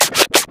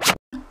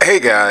Hey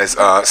guys,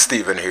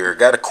 Steven here.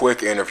 Got a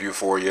quick interview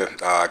for you.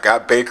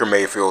 Got Baker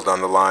Mayfield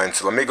on the line,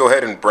 so let me go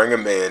ahead and bring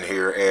him in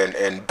here.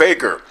 And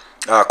Baker,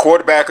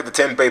 quarterback of the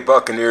Tampa Bay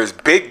Buccaneers,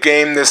 big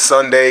game this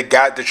Sunday.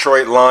 Got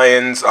Detroit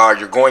Lions.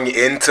 You're going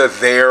into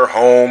their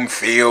home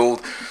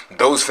field.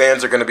 Those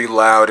fans are going to be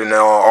loud and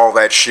all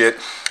that shit.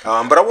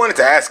 But I wanted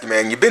to ask you,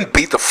 man, you've been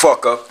beat the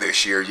fuck up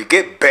this year. You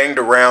get banged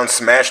around,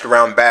 smashed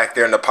around back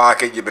there in the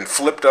pocket. You've been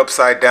flipped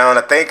upside down.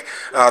 I think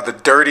the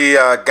dirty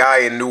guy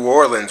in New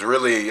Orleans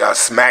really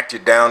smacked you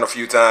down a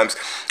few times.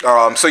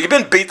 So you've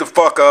been beat the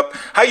fuck up.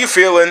 How you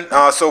feeling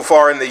so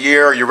far in the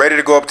year? Are you ready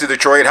to go up to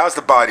Detroit? How's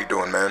the body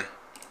doing, man?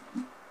 A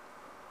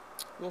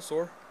little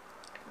sore.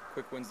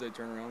 Quick Wednesday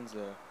turnarounds,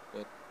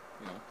 but,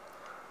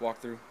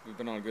 walk through. We've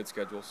been on a good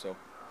schedule, so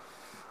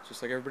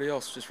just like everybody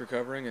else, just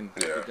recovering and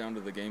get down to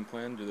the game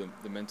plan, do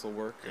the mental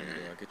work,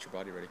 and get your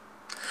body ready.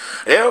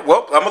 Yeah,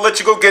 well, I'm gonna let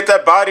you go get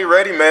that body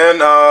ready, man.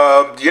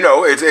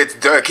 It's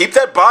keep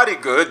that body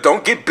good.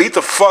 Don't get beat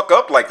the fuck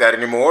up like that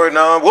anymore, and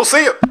we'll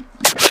see you.